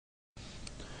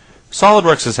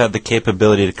SolidWorks has had the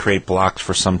capability to create blocks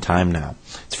for some time now.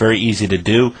 It's very easy to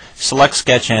do. Select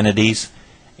sketch entities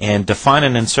and define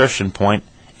an insertion point,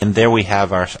 and there we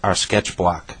have our sketch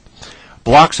block.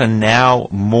 Blocks are now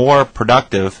more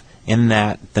productive in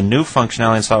that the new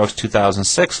functionality in SolidWorks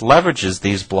 2006 leverages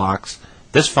these blocks.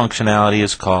 This functionality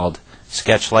is called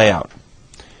sketch layout.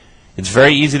 It's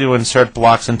very easy to insert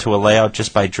blocks into a layout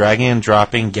just by dragging and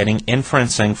dropping, getting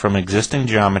inferencing from existing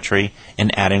geometry,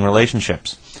 and adding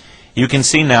relationships. You can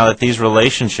see now that these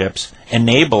relationships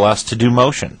enable us to do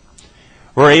motion.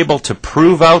 We're able to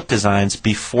prove out designs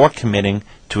before committing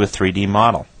to a 3D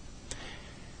model.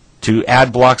 To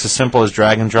add blocks as simple as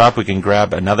drag and drop, we can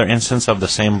grab another instance of the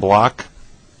same block,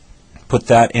 put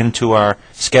that into our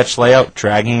sketch layout,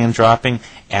 dragging and dropping,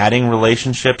 adding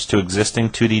relationships to existing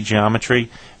 2D geometry,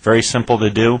 very simple to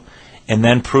do, and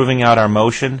then proving out our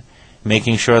motion,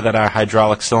 making sure that our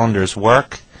hydraulic cylinders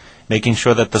work, making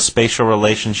sure that the spatial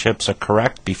relationships are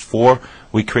correct before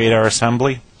we create our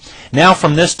assembly. Now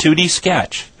from this 2D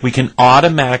sketch, we can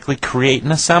automatically create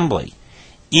an assembly.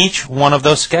 Each one of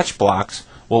those sketch blocks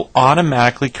will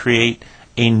automatically create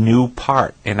a new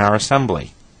part in our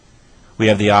assembly. We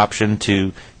have the option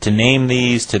to name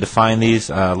these, to define these,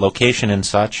 location and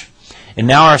such. And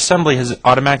now our assembly has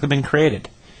automatically been created.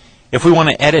 If we want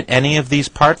to edit any of these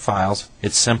part files,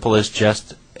 it's simple as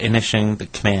just initiating the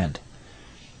command.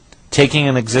 Taking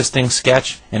an existing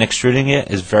sketch and extruding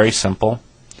it is very simple.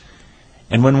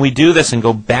 And when we do this and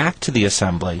go back to the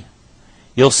assembly,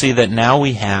 you'll see that now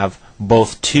we have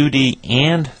both 2D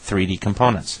and 3D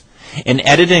components. In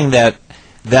editing that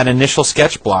initial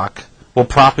sketch block, we'll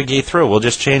propagate through. We'll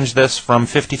just change this from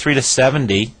 53 to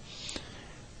 70.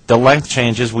 The length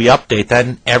changes, we update that,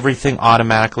 and everything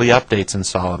automatically updates in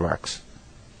SolidWorks.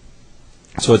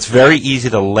 So it's very easy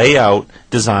to lay out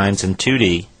designs in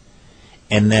 2D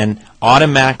and then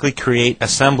automatically create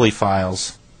assembly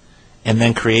files and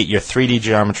then create your 3D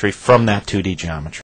geometry from that 2D geometry.